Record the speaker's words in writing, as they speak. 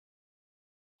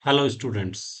Hello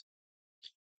students.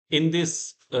 In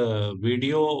this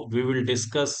video, we will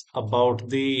discuss about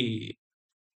the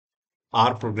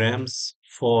R programs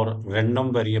for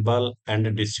random variable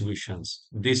and distributions.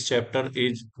 This chapter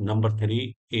is number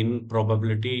 3 in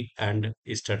probability and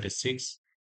statistics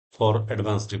for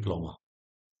advanced diploma.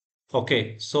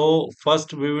 Okay, so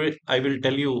first I will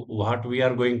tell you what we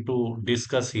are going to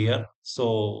discuss here.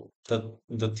 So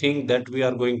the thing that we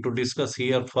are going to discuss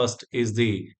here first is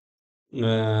the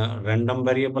random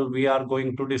variable we are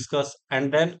going to discuss,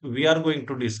 and then we are going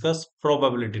to discuss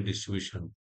probability distribution.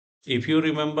 If you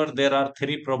remember, there are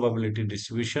three probability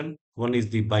distribution. One is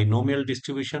the binomial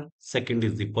distribution, second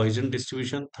is the Poisson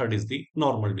distribution, third is the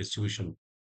normal distribution.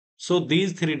 So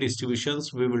these three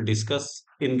distributions we will discuss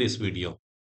in this video.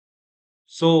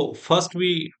 So first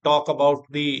we talk about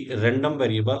the random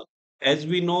variable. As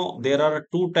we know, there are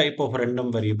two type of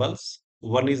random variables.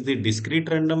 One is the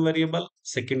discrete random variable,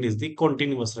 second is the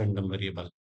continuous random variable.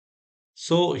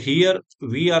 So here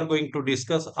we are going to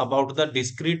discuss about the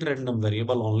discrete random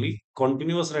variable only.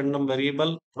 Continuous random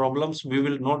variable problems we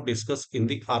will not discuss in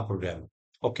the R program.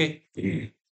 Okay.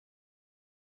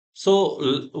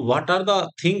 So, what are the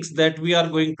things that we are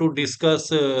going to discuss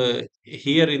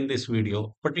here in this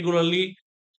video? Particularly,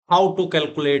 how to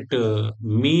calculate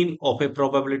mean of a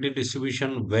probability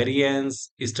distribution,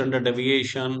 variance, standard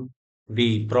deviation,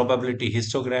 the probability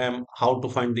histogram, how to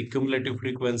find the cumulative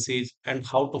frequencies, and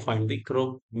how to find the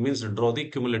means draw the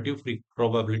cumulative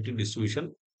probability distribution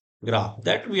graph.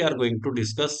 That we are going to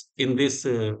discuss in this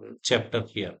chapter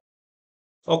here.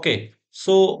 Okay,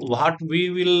 so what we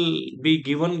will be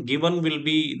given will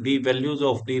be the values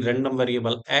of the random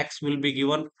variable x will be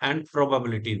given and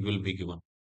probabilities will be given.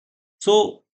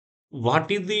 So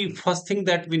what is the first thing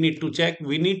that we need to check?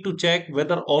 We need to check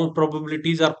whether all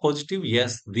probabilities are positive.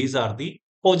 Yes, these are the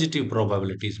positive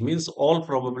probabilities, means all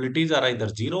probabilities are either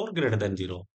 0 or greater than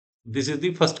 0. This is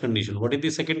the first condition. What is the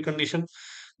second condition?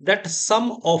 That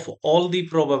sum of all the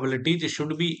probabilities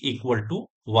should be equal to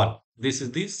 1. This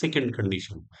is the second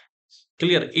condition.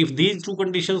 Clear? If these two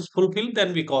conditions fulfill,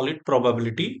 then we call it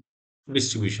probability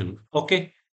distribution.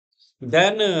 Okay.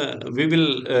 Then we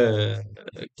will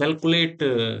calculate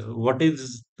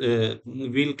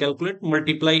we'll calculate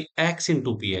multiply x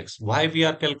into px. Why we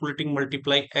are calculating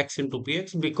multiply x into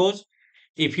px? Because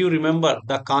if you remember,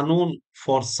 the canon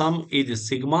for sum is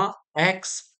sigma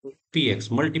x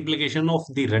px, multiplication of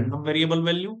the random variable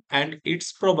value and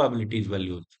its probabilities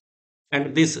value,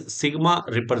 and this sigma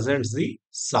represents the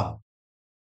sum.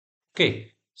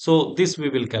 Okay, so this we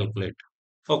will calculate.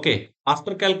 Okay,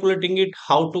 after calculating it,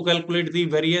 how to calculate the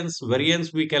variance?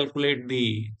 Variance we calculate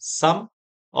the sum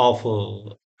of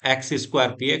x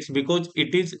square px, because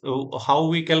it is how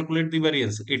we calculate the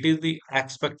variance. It is the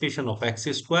expectation of x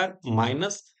square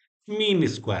minus mean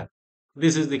square.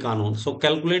 This is the canon. So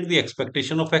calculate the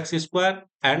expectation of x square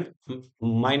and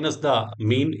minus the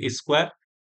mean square.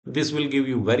 This will give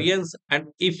you variance, and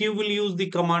if you will use the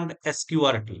command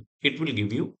sqrt, it will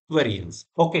give you variance.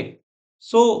 Okay,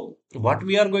 so what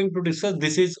we are going to discuss,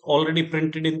 this is already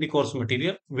printed in the course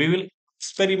material. We will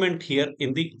experiment here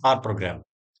in the R program.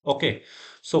 Okay,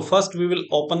 so first we will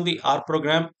open the R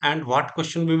program, and what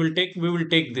question we will take? We will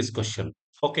take this question.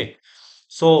 Okay,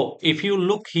 so if you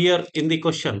look here in the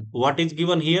question, what is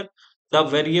given here? The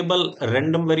variable,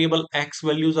 random variable x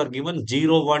values are given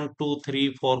 0, 1, 2,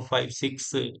 3, 4, 5,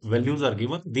 6 values are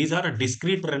given. These are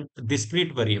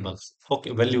discrete variables.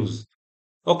 Okay, values.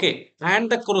 Okay,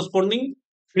 and the corresponding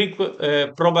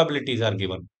probabilities are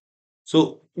given.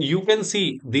 So you can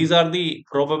see these are the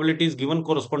probabilities given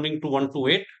corresponding to 1 to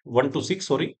 8, 1 to 6,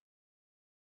 sorry.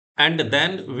 And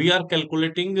then we are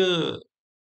calculating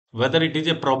whether it is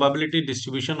a probability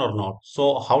distribution or not.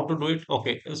 So how to do it?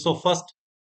 Okay, so first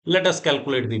let us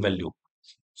calculate the value.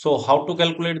 So how to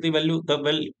calculate the value?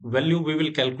 The value we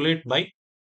will calculate by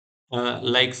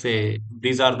like say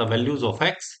these are the values of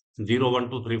x 0, 1,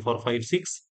 2, 3, 4, 5,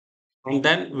 6, and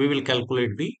then we will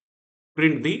calculate the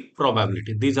print the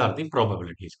probability. These are the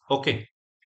probabilities. Okay.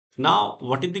 Now,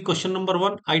 what is the question number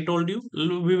one? I told you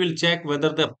we will check whether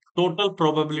the total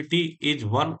probability is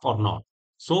one or not.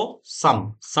 So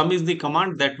sum is the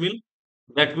command that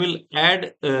will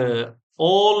add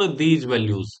all these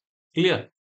values. Clear?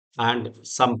 And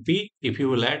sum p, if you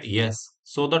will add yes.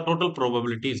 So the total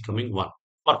probability is coming one.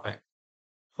 Perfect.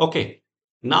 Okay.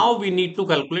 Now we need to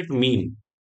calculate mean.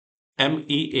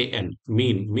 MEAN,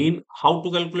 mean. Mean, how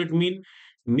to calculate mean?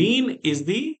 Mean is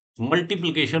the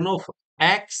multiplication of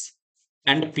x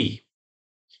and p.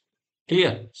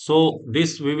 Clear? So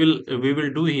this we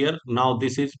will do here. Now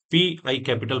this is p, I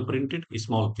capital printed,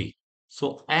 small p.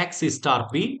 So x star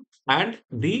p. and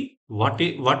the what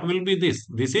will be this?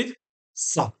 This is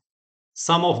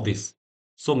sum of this.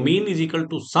 So mean is equal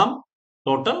to sum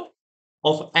total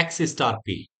of x star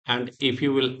p. And if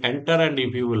you will enter and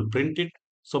if you will print it,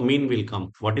 so mean will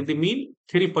come. What is the mean?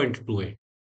 3.28.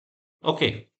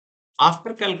 Okay.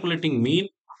 After calculating mean,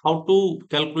 how to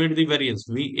calculate the variance?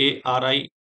 VARIANCE.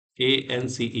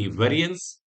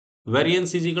 Variance.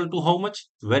 Variance is equal to how much?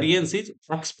 Variance is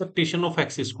expectation of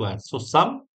x square. So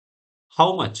sum,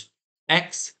 how much?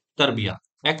 X terbiya.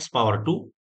 X power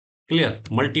 2. Clear.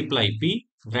 Multiply P,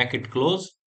 bracket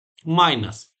close,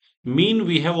 minus. Mean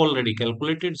we have already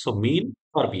calculated. So mean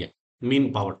terbiya.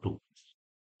 Mean power 2.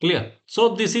 Clear.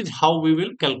 So this is how we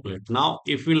will calculate. Now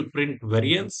if we'll print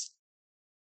variance,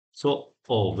 so,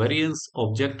 oh, variance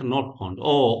object not found.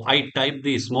 Oh, I typed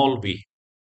the small v.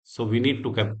 So we need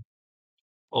to cap.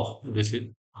 Oh, this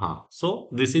is, so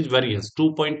this is variance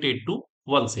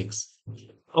 2.8216.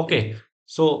 Okay.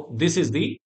 So this is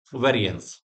the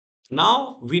variance.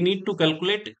 Now we need to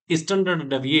calculate standard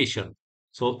deviation.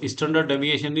 So standard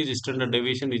deviation is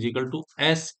equal to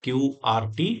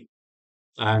SQRT,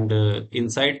 and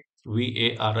inside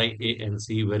VARIANC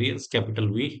variance capital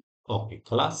V. Okay,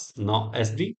 class. Now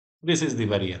SD. This is the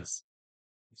variance.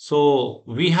 So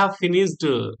we have finished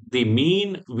the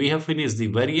mean, we have finished the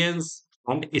variance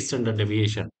and standard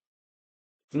deviation.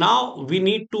 Now we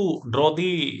need to draw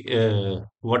the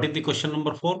what is the question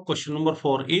number 4? Question number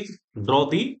 4 is draw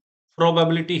the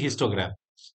probability histogram.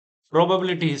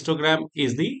 Probability histogram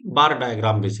is the bar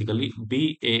diagram, basically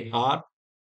BARPLOT,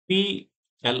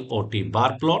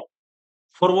 bar plot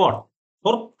for what?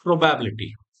 For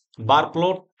probability. Bar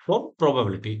plot for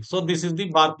probability. So this is the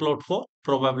bar plot for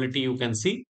probability. You can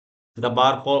see the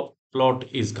plot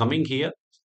is coming here,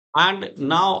 and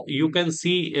now you can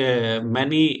see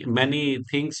many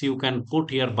things you can put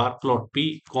here. Bar plot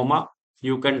P, comma.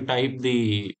 You can type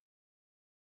the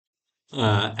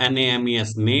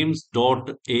NAMES names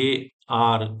dot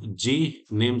ARG,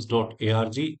 names dot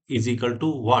ARG is equal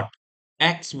to what?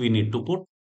 X we need to put.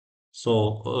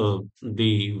 So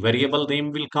the variable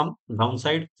name will come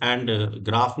downside, and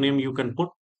graph name you can put.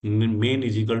 Main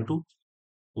is equal to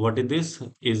what is this?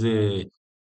 Is a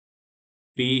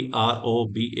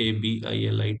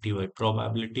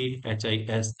probability,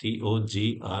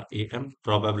 HISTOGRAM,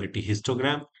 probability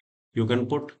histogram. You can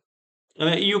put,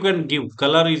 you can give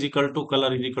color is equal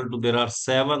to, there are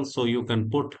seven, so you can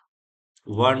put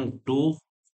 1 2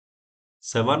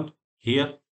 7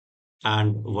 here,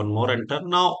 and one more enter.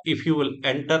 Now if you will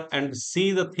enter and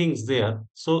see the things there,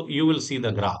 so you will see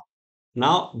the graph.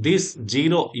 Now this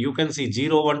 0, you can see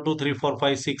 0 1 2 3 4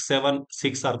 5 6 7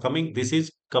 6 are coming. This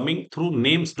is coming through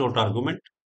names dot argument.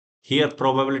 Here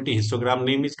probability histogram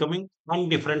name is coming and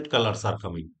different colors are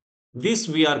coming. This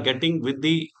we are getting with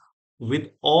the with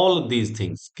all these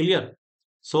things. Clear?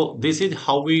 So this is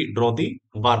how we draw the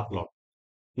bar plot.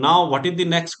 Now what is the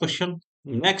next question?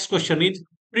 Next question is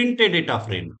print a data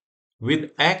frame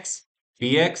with x,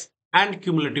 px and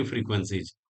cumulative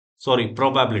frequencies. Sorry,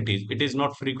 probabilities. It is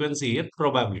not frequency here,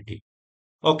 probability.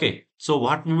 Okay, so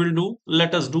what we will do?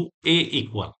 Let us do A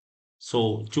equal.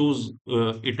 So choose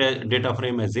it as data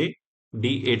frame as a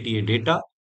DATA data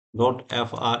dot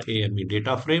FRAME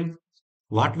data frame.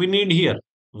 What we need here?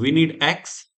 We need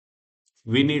X,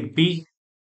 we need P,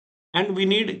 and we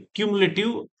need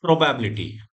cumulative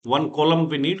probability. One column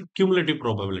we need cumulative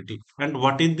probability. And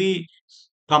what is the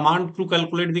command to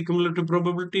calculate the cumulative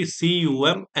probability?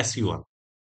 CUM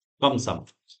come sum.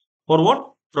 For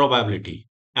what? Probability.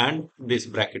 And this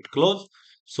bracket close.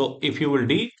 So if you will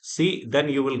D, C, then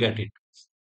you will get it.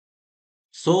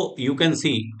 So you can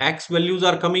see X values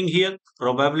are coming here,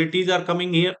 probabilities are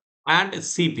coming here, and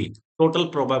CP, total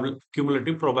probability,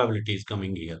 cumulative probability is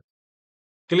coming here.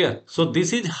 Clear? So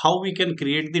this is how we can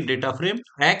create the data frame.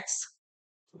 X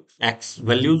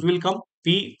values will come,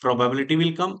 P probability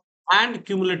will come, and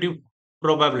cumulative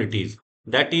probabilities.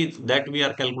 That we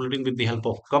are calculating with the help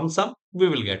of cum sum. We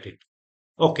will get it.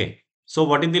 Okay. So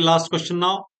what is the last question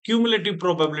now? Cumulative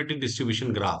probability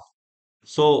distribution graph.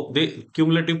 So the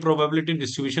cumulative probability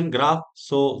distribution graph.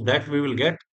 So that we will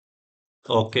get.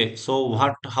 Okay. So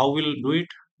how will do it?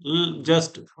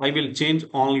 Just I will change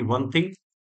only one thing.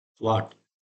 What?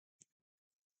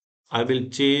 I will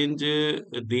change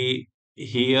the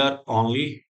here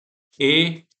only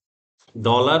a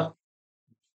dollar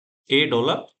a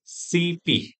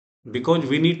CP, because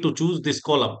we need to choose this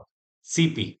column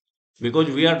CP, because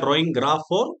we are drawing graph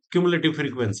for cumulative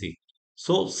frequency.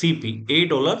 So CP, a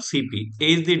dollar CP, A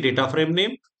is the data frame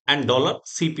name and dollar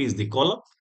CP is the column.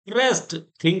 Rest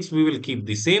things we will keep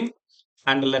the same.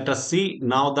 And let us see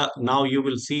now, the now you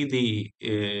will see the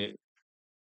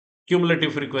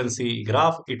Cumulative frequency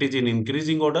graph, it is in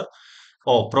increasing order.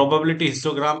 Oh, probability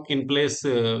histogram in place,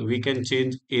 we can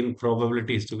change in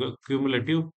probability histogram.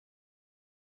 Cumulative,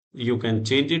 you can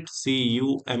change it,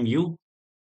 CUMU.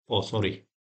 Oh, sorry.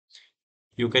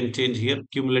 You can change here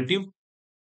cumulative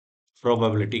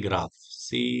probability graph.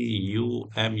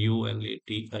 CUMULATIV,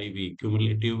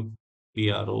 cumulative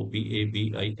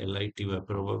PROBABILIT,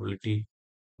 probability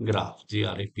graph,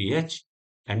 GRAPH.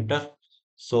 Enter.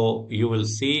 So you will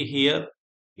see here,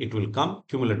 it will come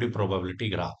cumulative probability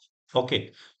graph.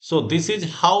 Okay. So this is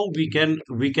how we can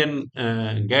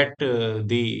get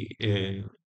the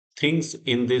things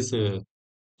in this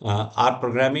R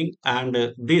programming,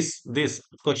 and this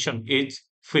question is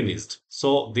finished.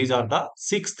 So these are the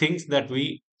six things that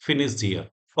we finished here.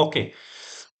 Okay.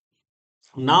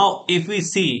 Now if we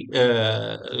see,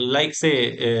 like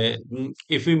say,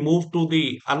 if we move to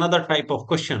the another type of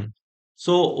question,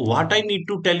 so what I need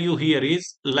to tell you here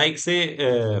is, like say,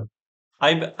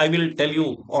 I will tell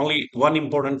you only one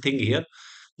important thing here.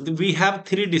 We have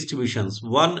three distributions.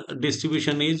 One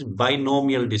distribution is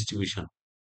binomial distribution.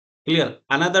 Clear.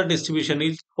 Another distribution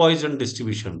is Poisson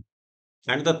distribution.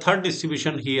 And the third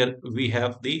distribution here, we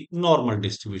have the normal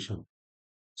distribution.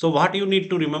 So what you need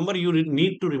to remember, you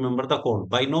need to remember the code.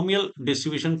 Binomial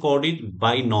distribution code is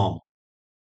binom.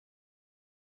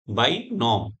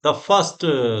 Binom. The first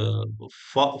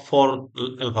four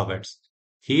alphabets.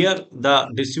 Here the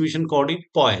distribution code is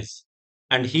POIS.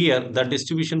 And here the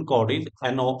distribution code is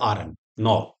NORM.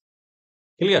 NOR.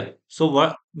 Clear? So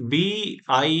what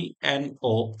BINOM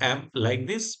like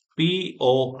this,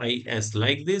 POIS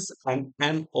like this, and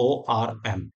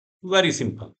NORM. Very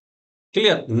simple.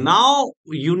 Clear? Now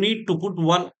you need to put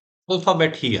one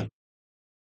alphabet here.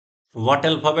 What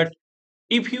alphabet?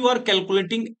 If you are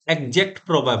calculating exact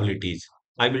probabilities,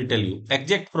 I will tell you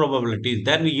exact probabilities,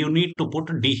 then you need to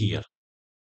put D here.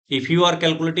 If you are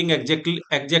calculating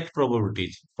exact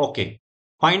probabilities, okay.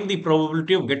 Find the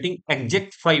probability of getting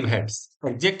exact 5 heads,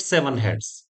 exact 7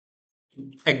 heads,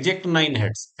 exact 9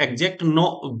 heads, exact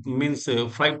no means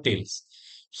 5 tails.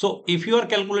 So if you are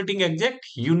calculating exact,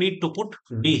 you need to put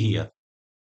D here.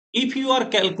 If you are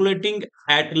calculating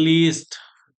at least,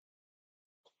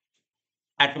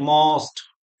 at most,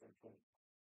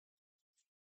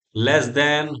 less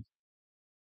than,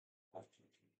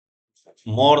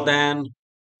 more than,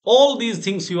 all these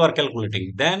things you are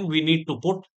calculating, then we need to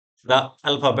put the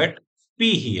alphabet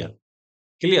P here.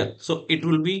 Clear? So it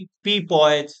will be P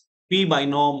poise, P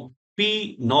binom,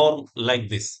 P norm, like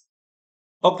this.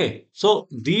 Okay. So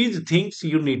these things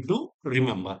you need to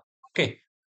remember. Okay.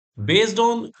 Based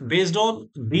on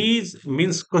these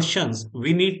means questions,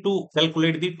 we need to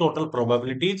calculate the total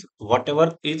probabilities,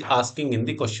 whatever is asking in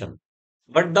the question.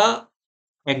 But the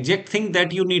exact thing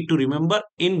that you need to remember,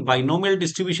 in binomial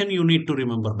distribution, you need to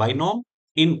remember binom.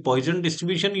 In Poisson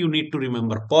distribution, you need to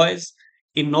remember poise.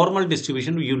 In normal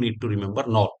distribution, you need to remember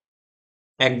norm.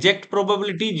 Exact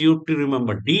probabilities, you have to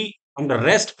remember D, and the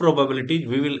rest probabilities,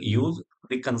 we will use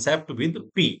the concept with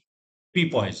P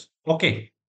poise.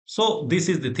 Okay. So this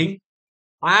is the thing.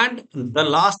 And the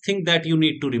last thing that you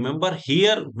need to remember,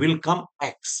 here will come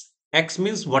X. X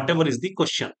means whatever is the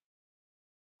question.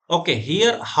 Okay,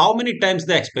 here how many times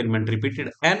the experiment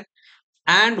repeated,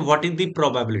 and what is the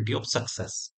probability of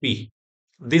success, P.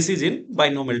 This is in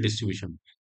binomial distribution.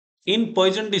 In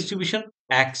Poisson distribution,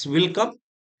 X will come,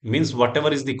 means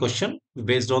whatever is the question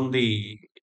based on the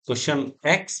question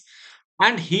X,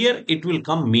 and here it will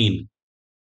come mean.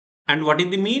 And what is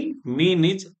the mean? Mean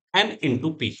is N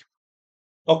into P.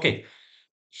 Okay,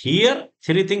 here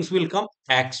three things will come.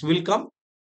 X will come.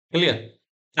 Clear?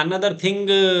 Another thing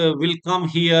will come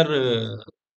here,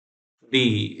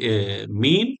 the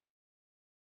mean,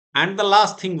 and the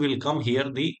last thing will come here,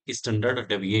 the standard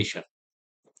deviation.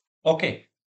 Okay.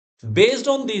 Based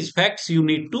on these facts, you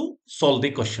need to solve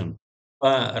the question.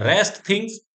 Rest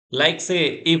things, like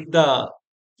say, if the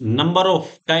number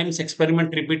of times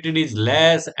experiment repeated is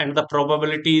less and the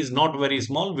probability is not very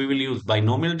small, we will use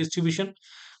binomial distribution.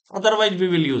 Otherwise, we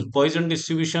will use Poisson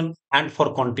distribution, and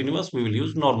for continuous, we will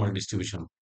use normal distribution.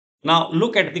 Now,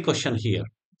 look at the question here.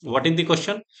 What is the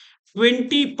question?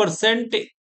 20%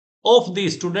 of the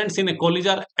students in a college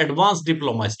are advanced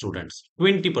diploma students.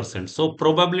 20%. So,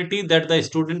 probability that the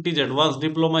student is advanced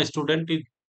diploma student is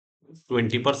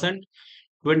 20%.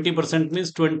 20%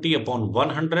 means 20 upon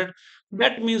 100.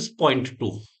 That means zero point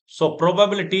 0.2. So,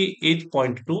 probability is zero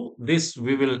point 0.2. This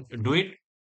we will do it.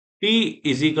 T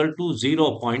is equal to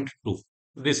 0.2.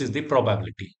 This is the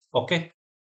probability. Okay.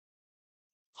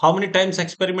 How many times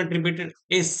experiment repeated?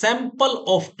 A sample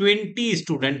of 20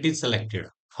 student is selected.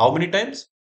 How many times?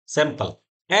 Sample.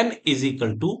 N is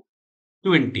equal to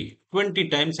 20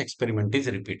 times experiment is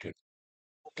repeated.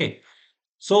 Okay.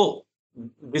 So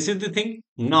this is the thing.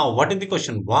 Now, what is the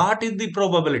question? What is the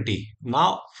probability?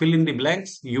 Now, fill in the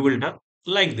blanks. You will done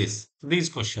like this. These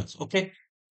questions. Okay.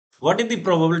 What is the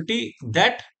probability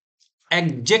that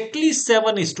exactly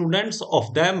seven students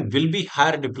of them will be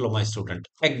higher diploma student?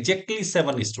 Exactly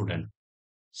seven students.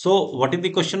 So, what is the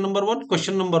question number one?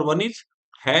 Question number one is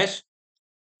hash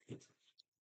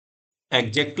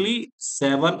exactly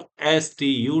seven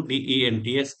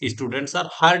students students are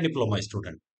higher diploma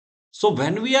student. So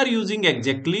when we are using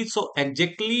exactly, so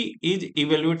exactly is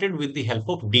evaluated with the help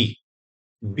of D.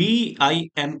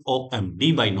 BINOM,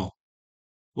 D by no.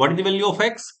 What is the value of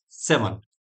X? 7.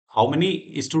 How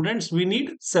many students we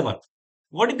need? 7.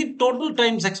 What is the total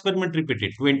times experiment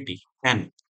repeated? 20.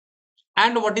 N.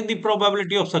 And what is the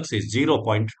probability of success?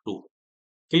 0.2.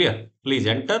 Clear? Please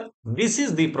enter. This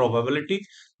is the probability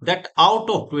that out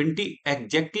of 20,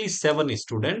 exactly 7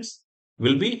 students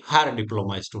will be higher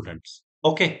diploma students.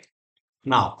 Okay.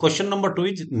 Now, question number two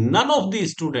is none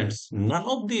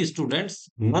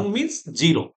means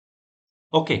zero.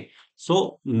 Okay.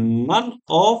 So, none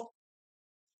of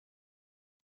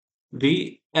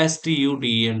the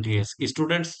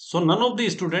students. So, none of the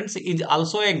students is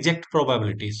also exact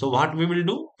probability. So, what we will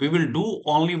do? We will do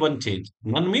only one change.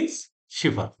 None means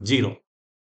shiver, zero.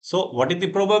 So, what is the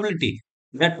probability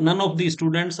that none of the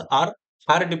students are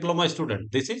higher diploma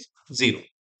student? This is zero.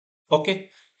 Okay.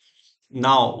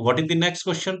 Now, what is the next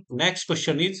question? Next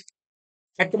question is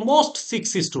at most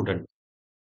six students.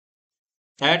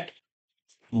 At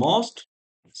most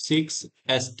six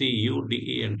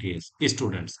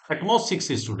students. At most six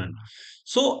students.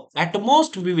 So at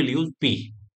most we will use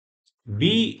P.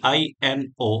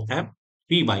 BINOM.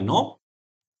 P by no.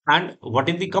 And what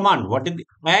is the command? What is the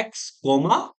X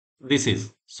comma? This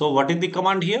is. So what is the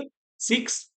command here?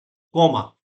 6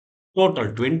 comma.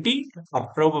 Total 20. Our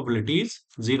probability is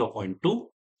 0.2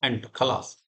 and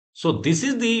khalas. So this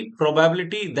is the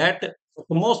probability that at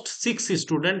most six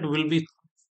student will be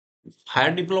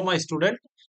higher diploma student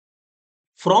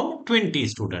from 20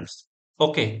 students.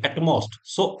 Okay, at most.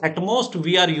 So at most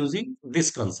we are using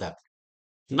this concept.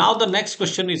 Now the next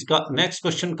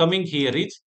question coming here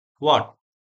is what?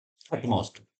 At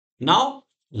most. Now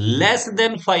less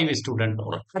than 5 student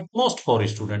or at most 4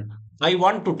 student. I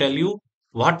want to tell you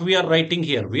what we are writing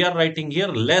here. We are writing here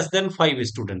less than 5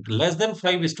 student. Less than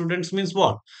 5 students means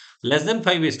what? Less than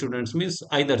 5 students means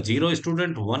either 0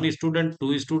 student, 1 student,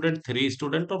 2 student, 3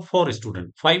 student or 4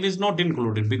 student. 5 is not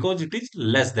included because it is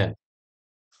less than.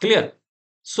 Clear?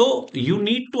 So you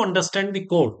need to understand the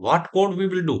code. What code we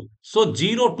will do? So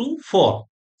 0 to 4.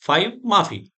 5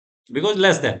 Mafi. Because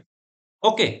less than.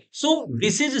 Okay. So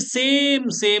this is same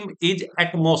is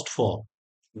at most 4.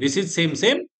 This is same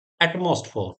at most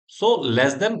 4. So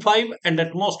less than 5 and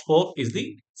at most 4 is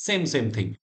the same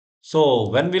thing. So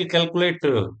when we'll calculate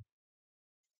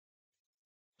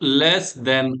less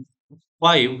than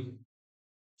 5,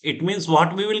 it means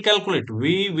what we will calculate?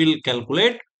 We will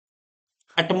calculate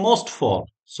at most 4.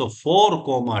 So 4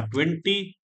 comma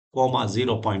 20 comma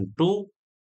 0.2.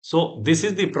 So this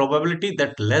is the probability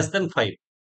that less than 5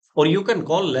 or you can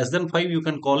call less than 5, you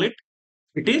can call it.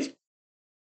 It is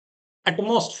at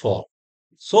most 4.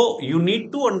 So you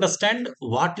need to understand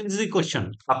what is the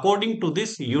question. According to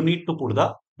this, you need to put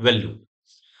the value.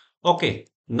 Okay.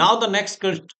 Now the next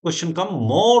question come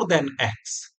more than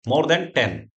x, more than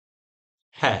 10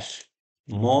 hash,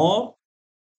 more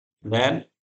than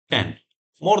 10,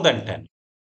 more than 10.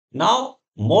 Now,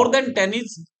 more than 10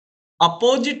 is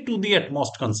opposite to the at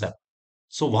most concept.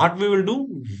 So, what we will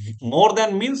do? More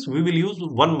than means we will use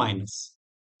 1 minus.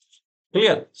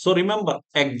 Clear? So, remember,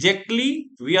 exactly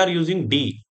we are using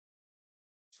D.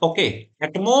 Okay.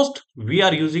 At most, we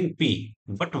are using P.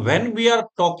 But when we are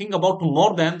talking about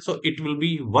more than, so it will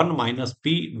be 1 minus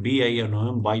P,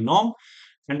 BINOM by norm.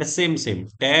 And the same,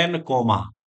 10 comma.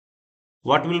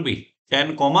 What will be?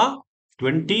 10 comma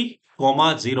 20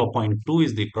 comma 0.2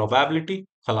 is the probability.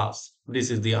 Khalas. This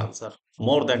is the answer.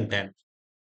 More than 10.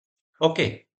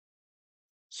 Okay.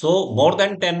 So more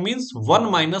than 10 means 1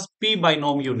 minus P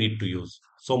binomial you need to use.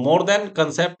 So more than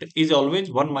concept is always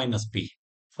 1 minus P.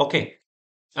 Okay.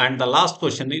 And the last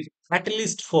question is at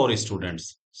least 4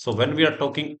 students. So when we are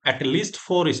talking at least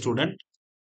 4 student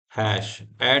hash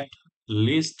at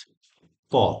least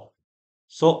 4.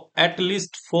 So at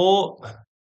least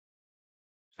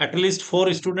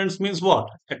four students means what?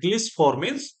 At least four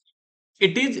means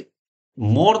it is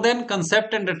more than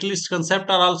concept and at least concept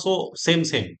are also same.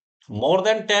 More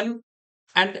than 10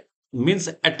 and means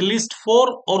at least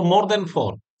four or more than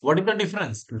four. What is the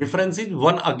difference? Difference is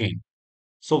one again.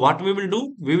 So what we will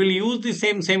do? We will use the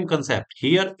same concept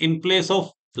here in place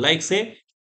of, like, say,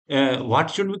 what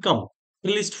should we come?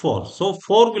 At least 4. So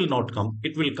 4 will not come.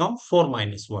 It will come 4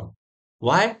 minus 1.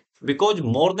 Why? Because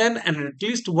more than and at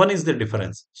least 1 is the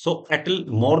difference. So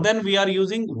more than we are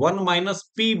using 1 minus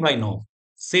p by now.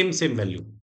 Same value.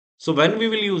 So when we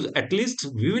will use at least,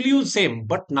 we will use same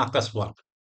but nakas 1.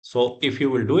 So if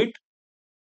you will do it,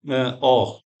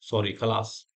 oh, sorry,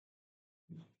 class.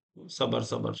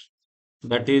 Sabar.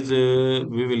 That is,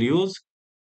 we will use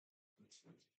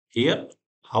here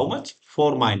how much?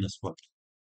 4 minus 1.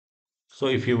 So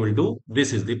if you will do,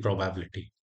 this is the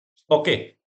probability.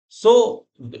 Okay. So,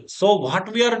 so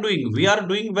what we are doing? We are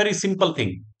doing very simple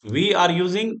thing. We are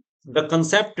using the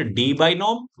concept D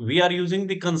binom. We are using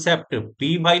the concept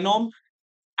P binom.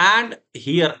 And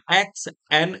here X,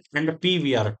 N and P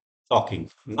we are talking.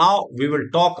 Now we will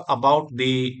talk about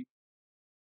the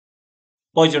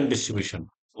Poisson distribution.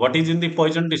 What is in the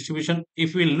Poisson distribution?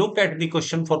 If we look at the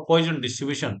question for Poisson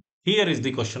distribution, here is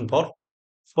the question for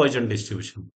Poisson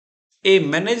distribution. A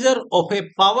manager of a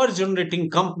power generating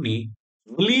company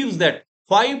believes that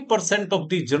 5% of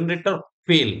the generator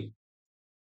fail.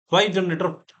 5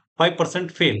 generator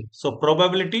 5% fail. So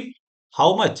probability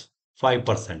how much?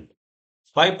 5%.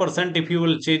 5% if you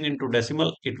will change into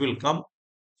decimal, it will come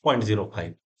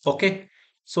 0.05. Okay.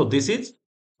 So this is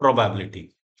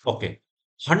probability. Okay.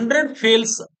 100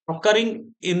 fails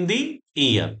occurring in the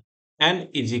year. N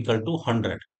is equal to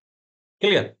 100.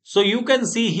 Clear. So you can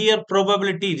see here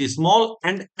probability is small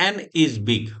and N is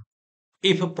big.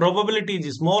 If probability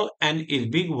is small and is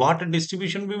big, what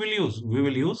distribution we will use? We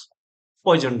will use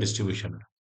Poisson distribution.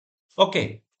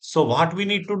 Okay. So what we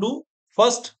need to do?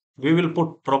 First, we will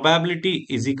put probability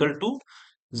is equal to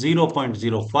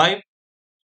 0.05,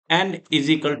 N is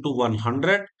equal to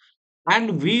 100,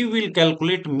 and we will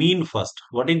calculate mean first.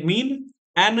 What is mean?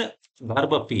 N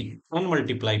verb P. N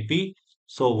multiply P.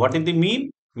 So what is the mean?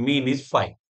 Mean is 5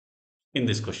 in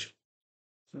this question.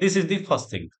 This is the first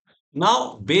thing.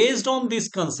 Now, based on this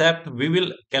concept, we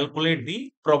will calculate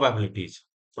the probabilities.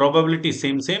 Probability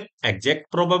same,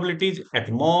 exact probabilities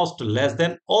at most less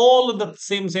than all the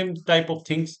same type of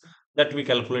things that we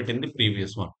calculate in the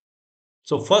previous one.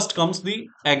 So first comes the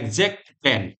exact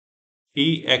 10.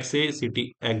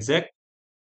 EXACT, exact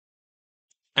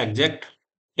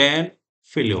 10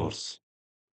 failures.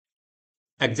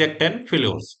 Exact 10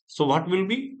 failures. So what will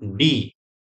be D?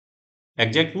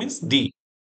 Exact means D.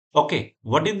 Okay,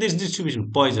 what is this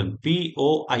distribution? Poisson,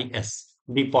 P-O-I-S,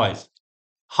 the poise.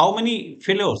 How many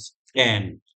failures?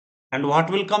 10. And what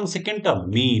will come second term?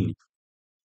 Mean.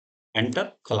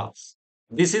 Enter class.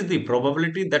 This is the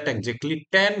probability that exactly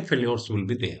 10 failures will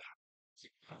be there.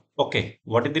 Okay,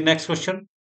 what is the next question?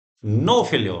 No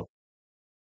failure.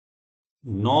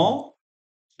 No,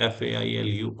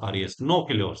 F-A-I-L-U-R-E-S, no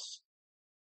failures.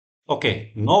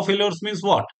 Okay, no failures means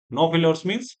what? No failures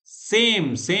means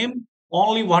same.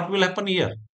 Only what will happen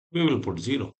here? We will put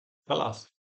 0. Class.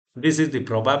 This is the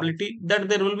probability that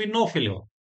there will be no failure.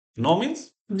 No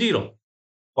means 0.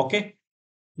 Okay,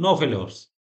 no failures.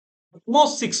 At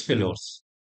most 6 failures.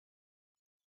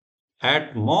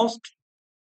 At most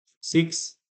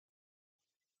 6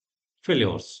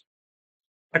 failures.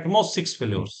 At most 6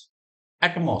 failures.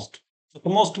 At most. At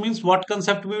most means what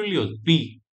concept we will use?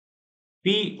 P.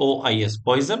 P-O-I-S,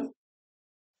 poison.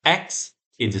 X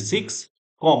is 6,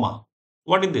 comma.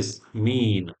 What is this?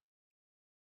 Mean.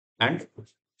 And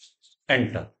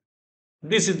enter.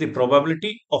 This is the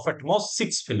probability of at most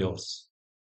 6 failures.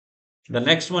 The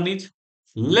next one is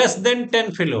less than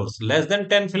 10 failures. Less than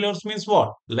 10 failures means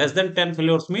what? Less than 10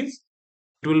 failures means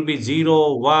it will be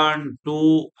 0, 1,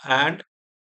 2, and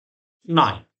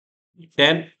 9.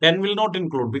 10 will not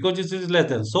include because this is less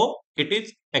than. So it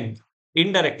is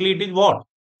indirectly, it is what?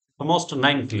 Almost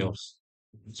 9 failures.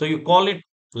 So you call it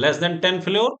less than 10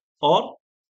 failure or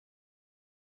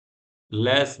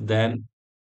less than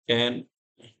 10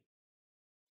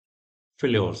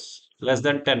 failures. Less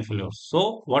than 10 failures.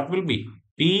 So what will be?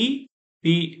 P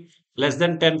less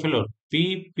than 10 failure.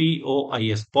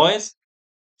 P-P-O-I-S, poise.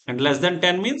 And less than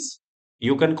 10 means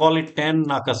you can call it 10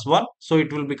 nakas 1. So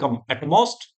it will become at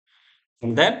most.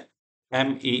 And then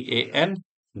MEAN.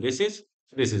 This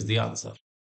is the answer.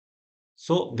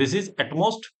 So this is at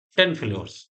most 10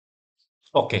 failures.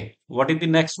 Okay. What is the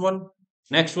next one?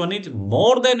 Next one is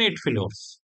more than 8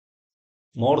 failures.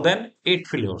 More than 8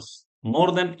 failures.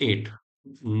 More than 8.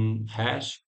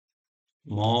 Hash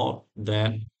more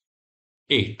than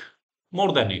 8.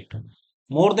 More than 8.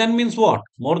 More than means what?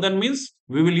 More than means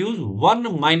we will use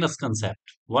 1 minus concept.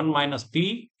 1 minus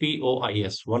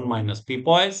P-O-I-S. 1 minus P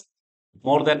poise.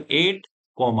 More than 8,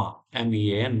 comma,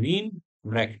 MEAN, mean,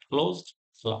 bracket closed.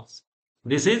 class.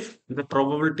 This is the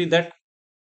probability that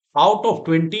out of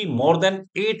 20, more than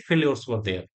 8 failures were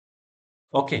there.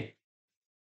 Okay.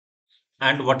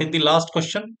 And what is the last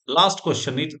question? Last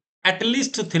question is at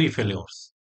least 3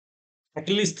 failures. At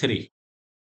least 3.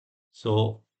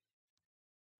 So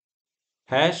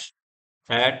hash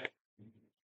at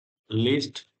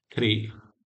least 3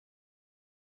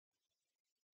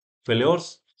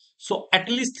 failures. So at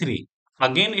least 3.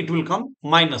 Again, it will come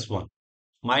minus 1.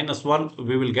 Minus 1,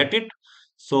 we will get it.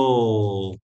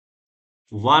 So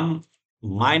 1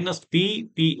 minus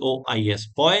pois,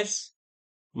 poise,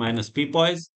 minus p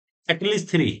poise, at least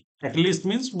 3. At least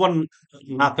means 1,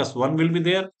 Nakas 1 will be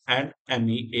there, and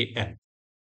MEAN.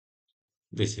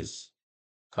 This is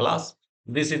class.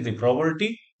 This is the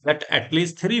probability that at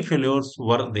least 3 failures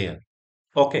were there.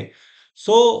 Okay.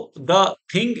 So the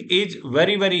thing is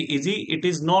very, very easy. It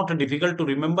is not difficult to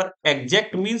remember.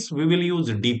 Exact means we will use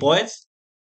depoise.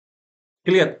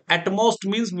 Clear. At most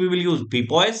means we will use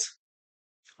pepoise.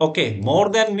 Okay. More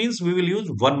than means we will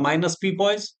use 1 minus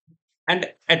pepoise.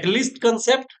 And at least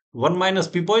concept 1 minus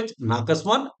pepoise, Nakas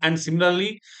 1. And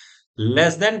similarly,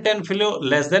 less than 10 filo,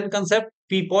 less than concept,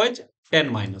 pepoise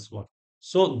 10 minus 1.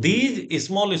 So these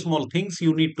small, small things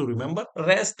you need to remember.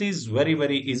 Rest is very,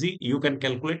 very easy. You can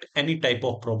calculate any type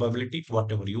of probability,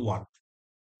 whatever you want.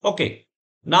 Okay.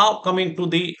 Now coming to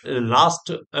the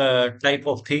last type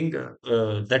of thing,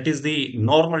 that is the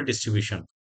normal distribution.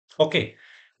 Okay.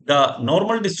 The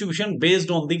normal distribution based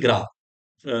on the graph,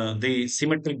 the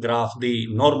symmetric graph, the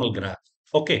normal graph.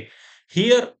 Okay.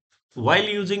 Here, while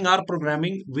using our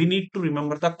programming, we need to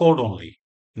remember the code only.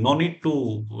 No need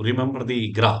to remember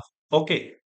the graph.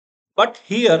 Okay. But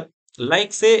here,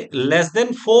 like say less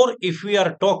than 4, if we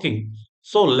are talking,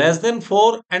 so less than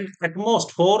 4 and at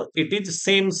most 4, it is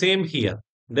same here.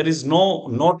 There is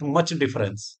not much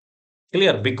difference.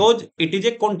 Clear? Because it is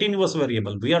a continuous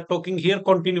variable. We are talking here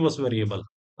continuous variable.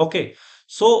 Okay.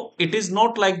 So it is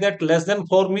not like that less than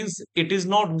 4 means it is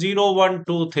not 0, 1,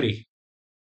 2, 3.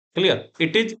 Clear?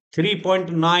 It is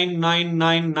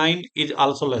 3.9999 is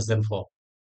also less than 4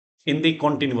 in the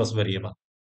continuous variable.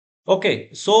 Okay,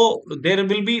 so there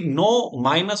will be no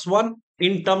minus 1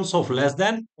 in terms of less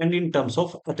than and in terms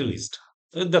of at least.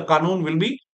 The Kanun will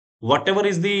be whatever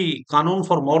is the Kanun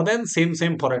for more than, same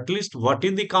for at least. What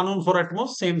is the Kanun for at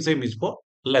most, same is for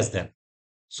less than.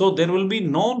 So there will be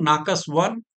no Nakas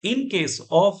 1 in case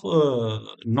of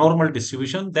normal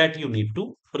distribution, that you need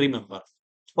to remember.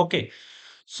 Okay,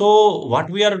 so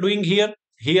what we are doing here?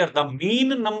 Here the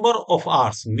mean number of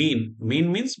hours, mean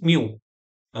means mu,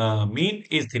 mean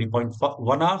is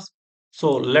 3.1 hours.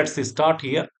 So let's start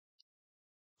here.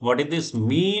 What is this?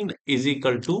 Mean is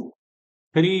equal to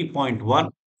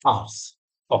 3.1 hours.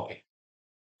 Okay.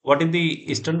 What is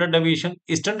the standard deviation?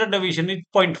 Standard deviation is zero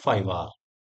point 0.5 hour.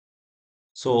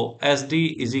 So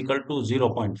SD is equal to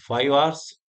 0.5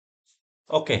 hours.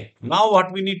 Okay. Now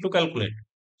what we need to calculate?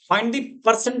 Find the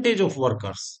percentage of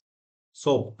workers.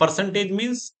 So percentage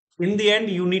means in the end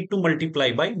you need to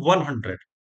multiply by 100.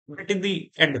 That is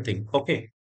the end thing. Okay.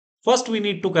 First, we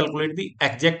need to calculate the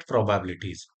exact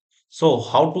probabilities. So,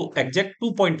 how to exact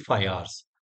 2.5 hours?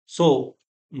 So,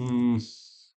 mm,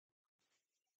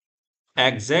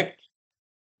 exact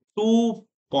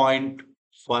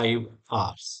 2.5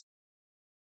 hours.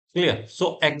 Clear?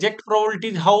 So, exact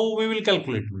probabilities, how we will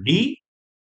calculate? D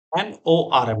and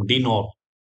ORM, D norm.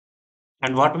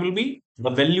 And what will be the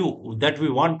value that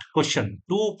we want? Question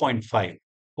 2.5,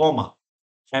 comma,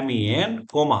 MEN,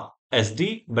 comma,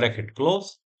 SD, bracket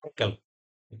close, calculate.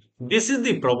 This is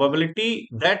the probability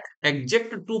that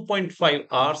exact 2.5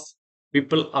 hours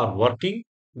people are working.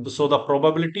 So the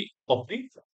probability of the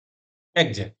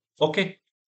exact. Okay.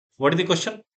 What is the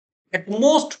question? At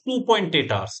most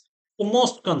 2.8 hours.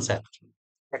 Most concept.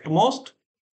 At most,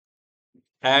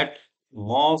 at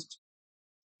most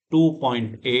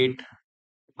 2.8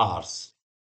 hours.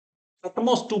 At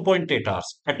most 2.8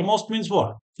 hours. At most means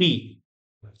what? P.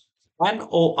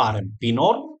 NORM. P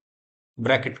norm.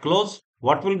 Bracket close.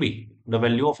 What will be the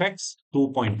value of X?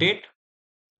 2.8,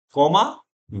 comma,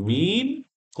 mean,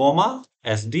 comma,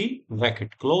 SD,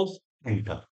 bracket close,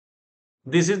 enter.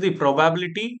 This is the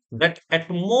probability that at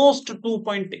most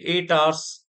 2.8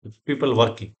 hours people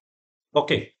working.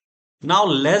 Okay. Now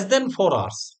less than 4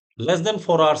 hours. Less than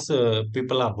 4 hours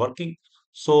people are working.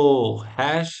 So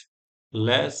hash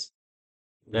less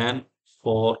than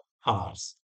 4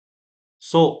 hours.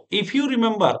 So if you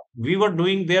remember, we were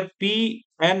doing their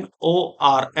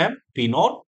PNORM, P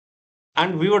norm,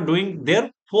 and we were doing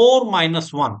there 4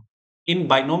 minus 1 in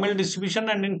binomial distribution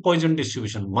and in Poisson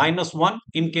distribution, minus 1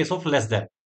 in case of less than.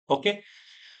 Okay.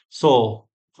 So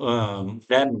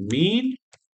then mean,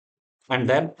 and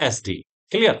then SD.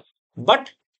 Clear?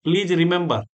 But please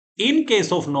remember, in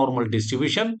case of normal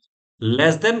distribution,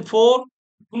 less than 4,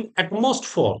 at most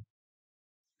 4,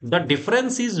 the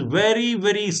difference is very,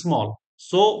 very small.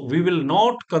 So we will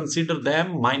not consider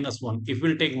them minus 1. If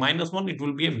we'll take minus 1, it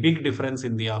will be a big difference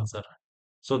in the answer.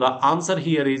 So the answer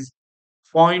here is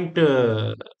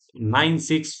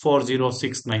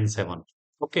 0.9640697.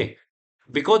 Okay.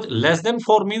 Because less than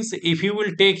 4 means if you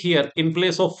will take here in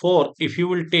place of 4, if you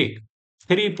will take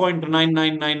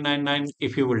 3.99999,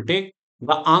 if you will take,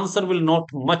 the answer will not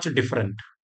much different.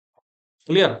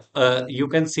 Clear? You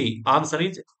can see answer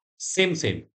is same.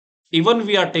 Even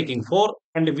we are taking 4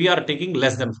 and we are taking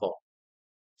less than 4.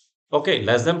 Okay,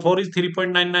 less than 4 is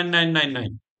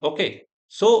 3.99999. Okay,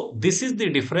 so this is the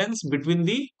difference between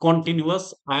the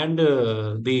continuous and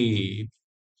the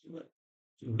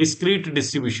discrete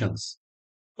distributions.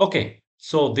 Okay,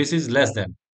 so this is less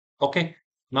than. Okay,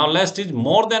 now last is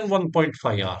more than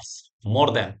 1.5 hours.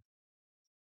 More than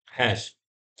hash.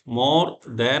 More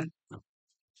than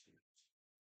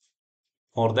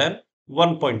more than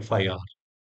 1.5 hour.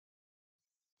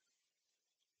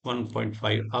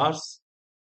 1.5 hours.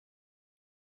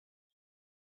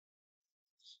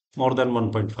 More than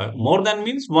 1.5. More than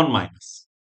means 1 minus.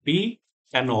 P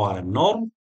NORM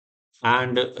norm,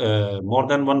 and more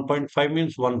than 1.5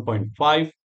 means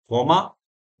 1.5 comma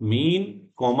mean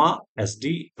comma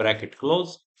SD bracket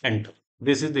close enter.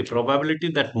 This is the probability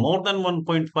that more than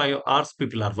 1.5 hours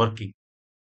people are working.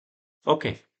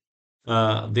 Okay,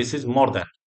 this is more than.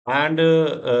 And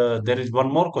there is one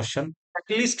more question. At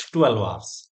least 12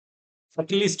 hours. At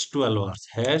least 12 hours.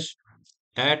 Hash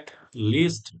at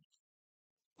least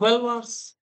 12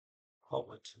 hours. How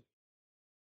much?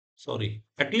 Sorry.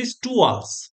 At least 2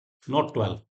 hours. Not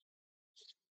 12.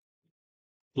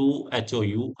 2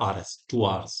 HOURS. 2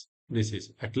 hours. This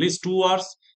is at least 2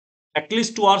 hours. At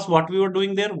least 2 hours. What we were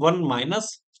doing there? 1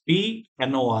 minus P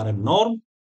NORM norm.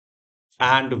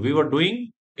 And we were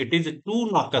doing it is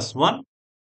 2 knockers 1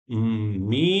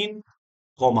 mean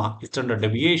comma standard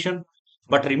deviation.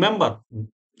 But remember,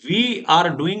 we are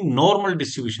doing normal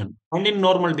distribution, and in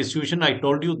normal distribution I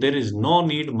told you there is no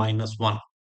need minus 1.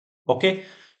 Okay,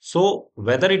 so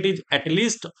whether it is at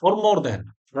least or more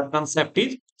than, the concept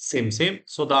is same.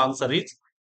 So the answer is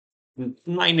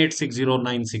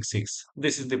 9860966.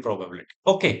 This is the probability.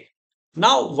 Okay,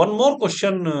 now one more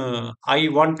question I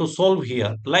want to solve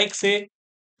here. Like say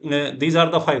these are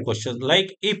the 5 questions.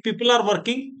 Like if people are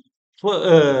working for,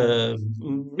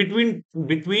 between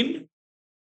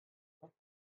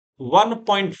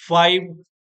 1.5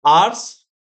 hours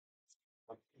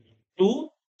to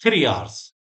 3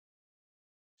 hours.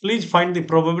 Please find the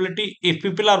probability if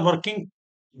people are working,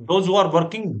 those who are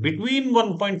working between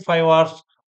 1.5 hours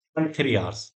and 3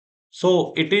 hours.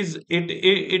 So it is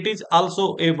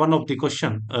also a one of the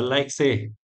question. Like say,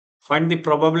 find the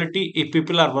probability if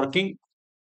people are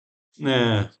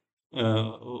uh,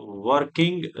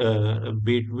 working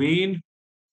between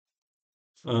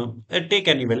take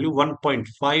any value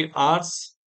 1.5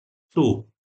 hours to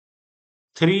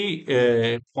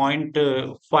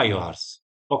 3.5 hours.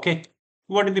 Okay.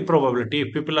 What is the probability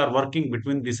if people are working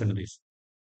between this and this?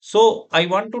 So I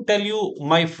want to tell you,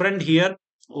 my friend here,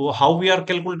 how we are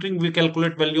calculating. We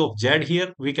calculate value of Z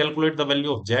here. We calculate the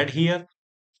value of Z here.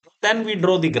 Then we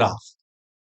draw the graph.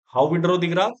 How we draw the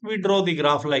graph? We draw the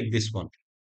graph like this one.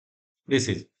 This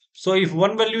is. So if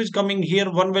one value is coming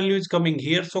here, one value is coming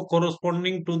here. So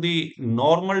corresponding to the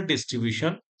normal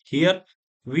distribution here,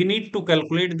 we need to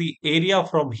calculate the area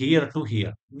from here to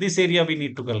here. This area we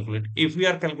need to calculate. If we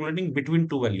are calculating between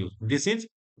two values, this is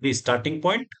the starting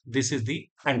point, this is the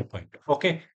end point.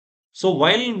 Okay. So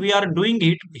while we are doing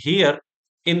it here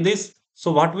in this,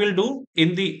 so what we'll do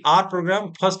in the R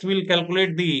program, first we'll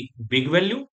calculate the big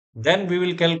value, then we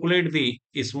will calculate the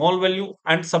small value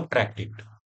and subtract it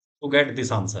to get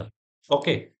this answer.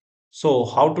 Okay. So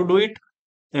how to do it?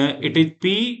 It is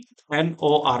P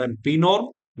NORM, P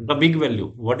norm, the big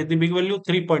value. What is the big value?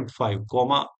 3.5,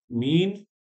 comma,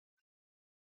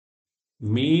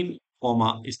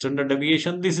 comma, standard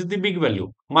deviation. This is the big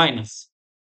value, minus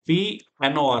P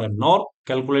NORM, norm,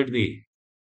 calculate the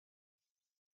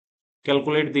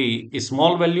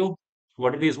small value.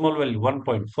 What is the small value?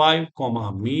 1.5,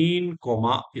 comma, mean,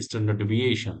 comma, standard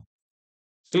deviation.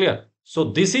 Clear?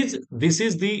 So this is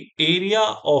the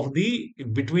area of the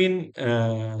between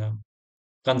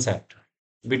concept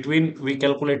between we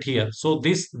calculate here. So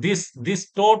this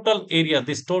total area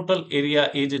is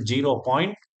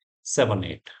 0.78.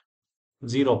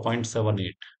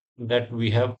 0.78 that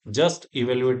we have just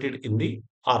evaluated in the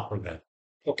R program.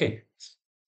 Okay.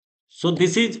 So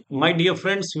this is, my dear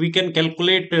friends, we can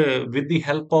calculate with the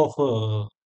help of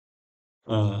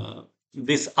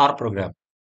this R program.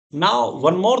 Now,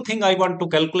 one more thing I want to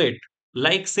calculate,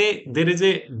 like say there is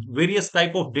a various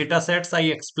type of data sets I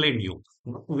explained you.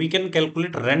 We can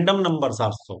calculate random numbers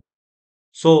also.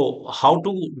 So how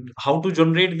to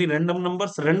generate the random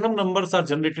numbers? Random numbers are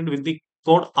generated with the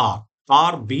code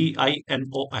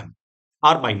RBINOM,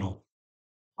 R binom.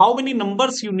 How many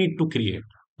numbers you need to create?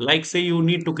 Like say you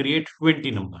need to create 20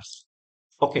 numbers.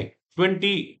 Okay,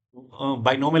 20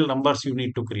 binomial numbers you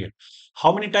need to create.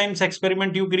 How many times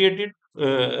experiment you created,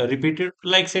 repeated?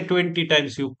 Like say 20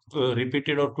 times you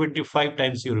repeated, or 25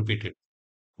 times you repeated.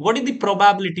 What is the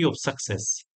probability of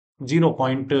success? 0.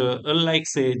 Like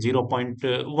say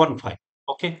 0.15.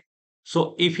 Okay.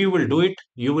 So if you will do it,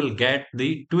 you will get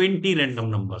the 20 random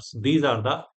numbers. These are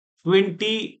the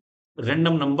 20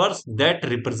 random numbers that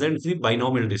represents the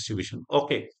binomial distribution.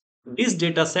 Okay. This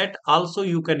data set also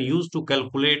you can use to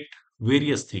calculate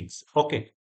various things. Okay.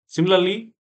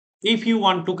 Similarly, if you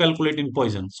want to calculate in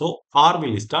Poisson, so R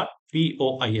will start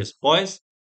POIS, poise.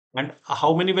 And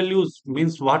how many values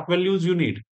means what values you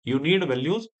need? You need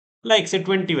values like say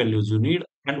 20 values you need.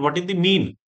 And what is the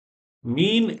mean?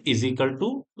 Mean is equal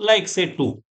to like say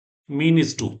 2. Mean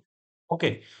is 2.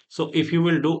 Okay. So if you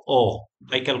will do, oh,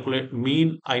 I calculate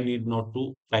mean, I need not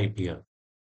to type here.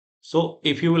 So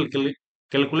if you will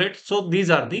calculate, so these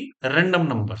are the random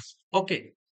numbers.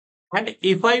 Okay. And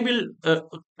if I will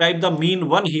type the mean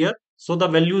 1 here, so the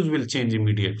values will change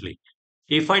immediately.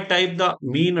 If I type the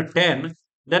mean 10,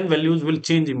 then values will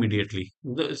change immediately.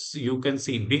 This, you can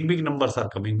see big numbers are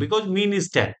coming because mean is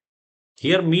 10.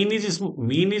 Here mean is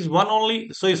 1 only,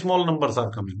 so small numbers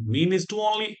are coming. Mean is 2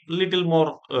 only, little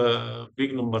more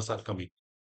big numbers are coming.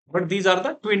 But these are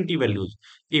the 20 values.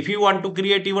 If you want to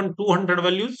create even 200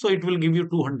 values, so it will give you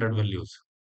 200 values.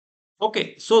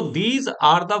 Okay, so these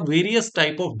are the various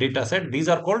type of data set. These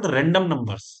are called random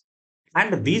numbers.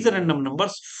 And these random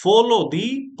numbers follow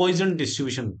the Poisson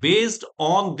distribution based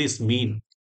on this mean.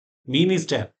 Mean is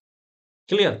 10.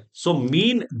 Clear? So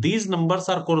mean, these numbers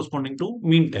are corresponding to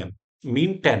mean 10.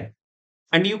 Mean 10.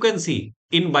 And you can see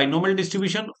in binomial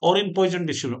distribution or in Poisson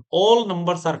distribution, all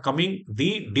numbers are coming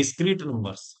the discrete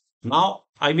numbers. Now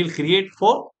I will create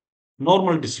for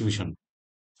normal distribution.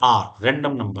 R,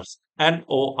 random numbers.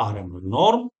 NORM,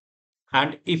 norm.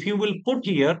 And if you will put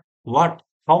here what,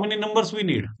 how many numbers we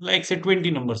need? Like say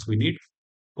 20 numbers we need,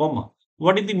 comma.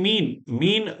 What is the mean?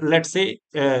 Mean, let's say,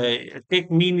 take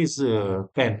mean is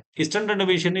 10. Standard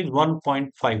deviation is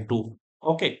 1.52.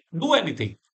 Okay, do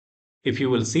anything. If you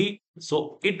will see,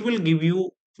 so it will give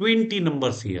you 20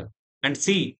 numbers here. And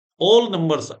see, all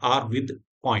numbers are with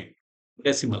point,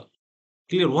 decimal.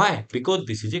 Clear? Why? Because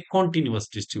this is a continuous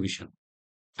distribution.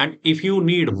 And if you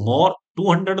need more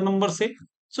 200 numbers, say,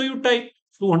 so you type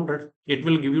 200. It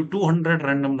will give you 200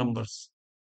 random numbers.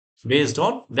 Based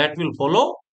on that will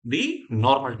follow the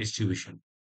normal distribution.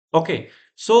 Okay.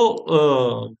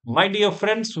 So, my dear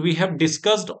friends, we have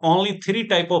discussed only three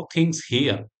type of things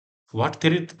here. What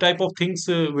three type of things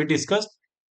we discussed?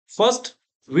 First,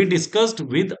 we discussed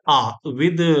with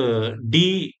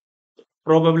D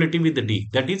probability with D,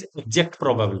 that is exact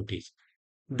probabilities.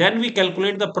 Then we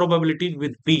calculate the probabilities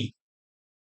with P.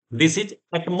 This is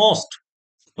at most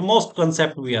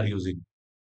concept we are using.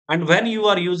 And when you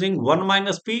are using 1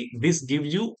 minus P, this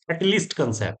gives you at least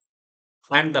concept.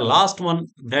 And the last one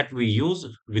that we use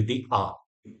with the R,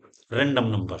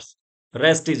 random numbers.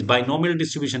 Rest is binomial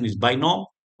distribution is binom,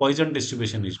 Poisson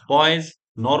distribution is poise,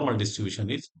 normal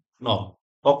distribution is norm.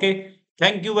 Okay.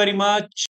 Thank you very much.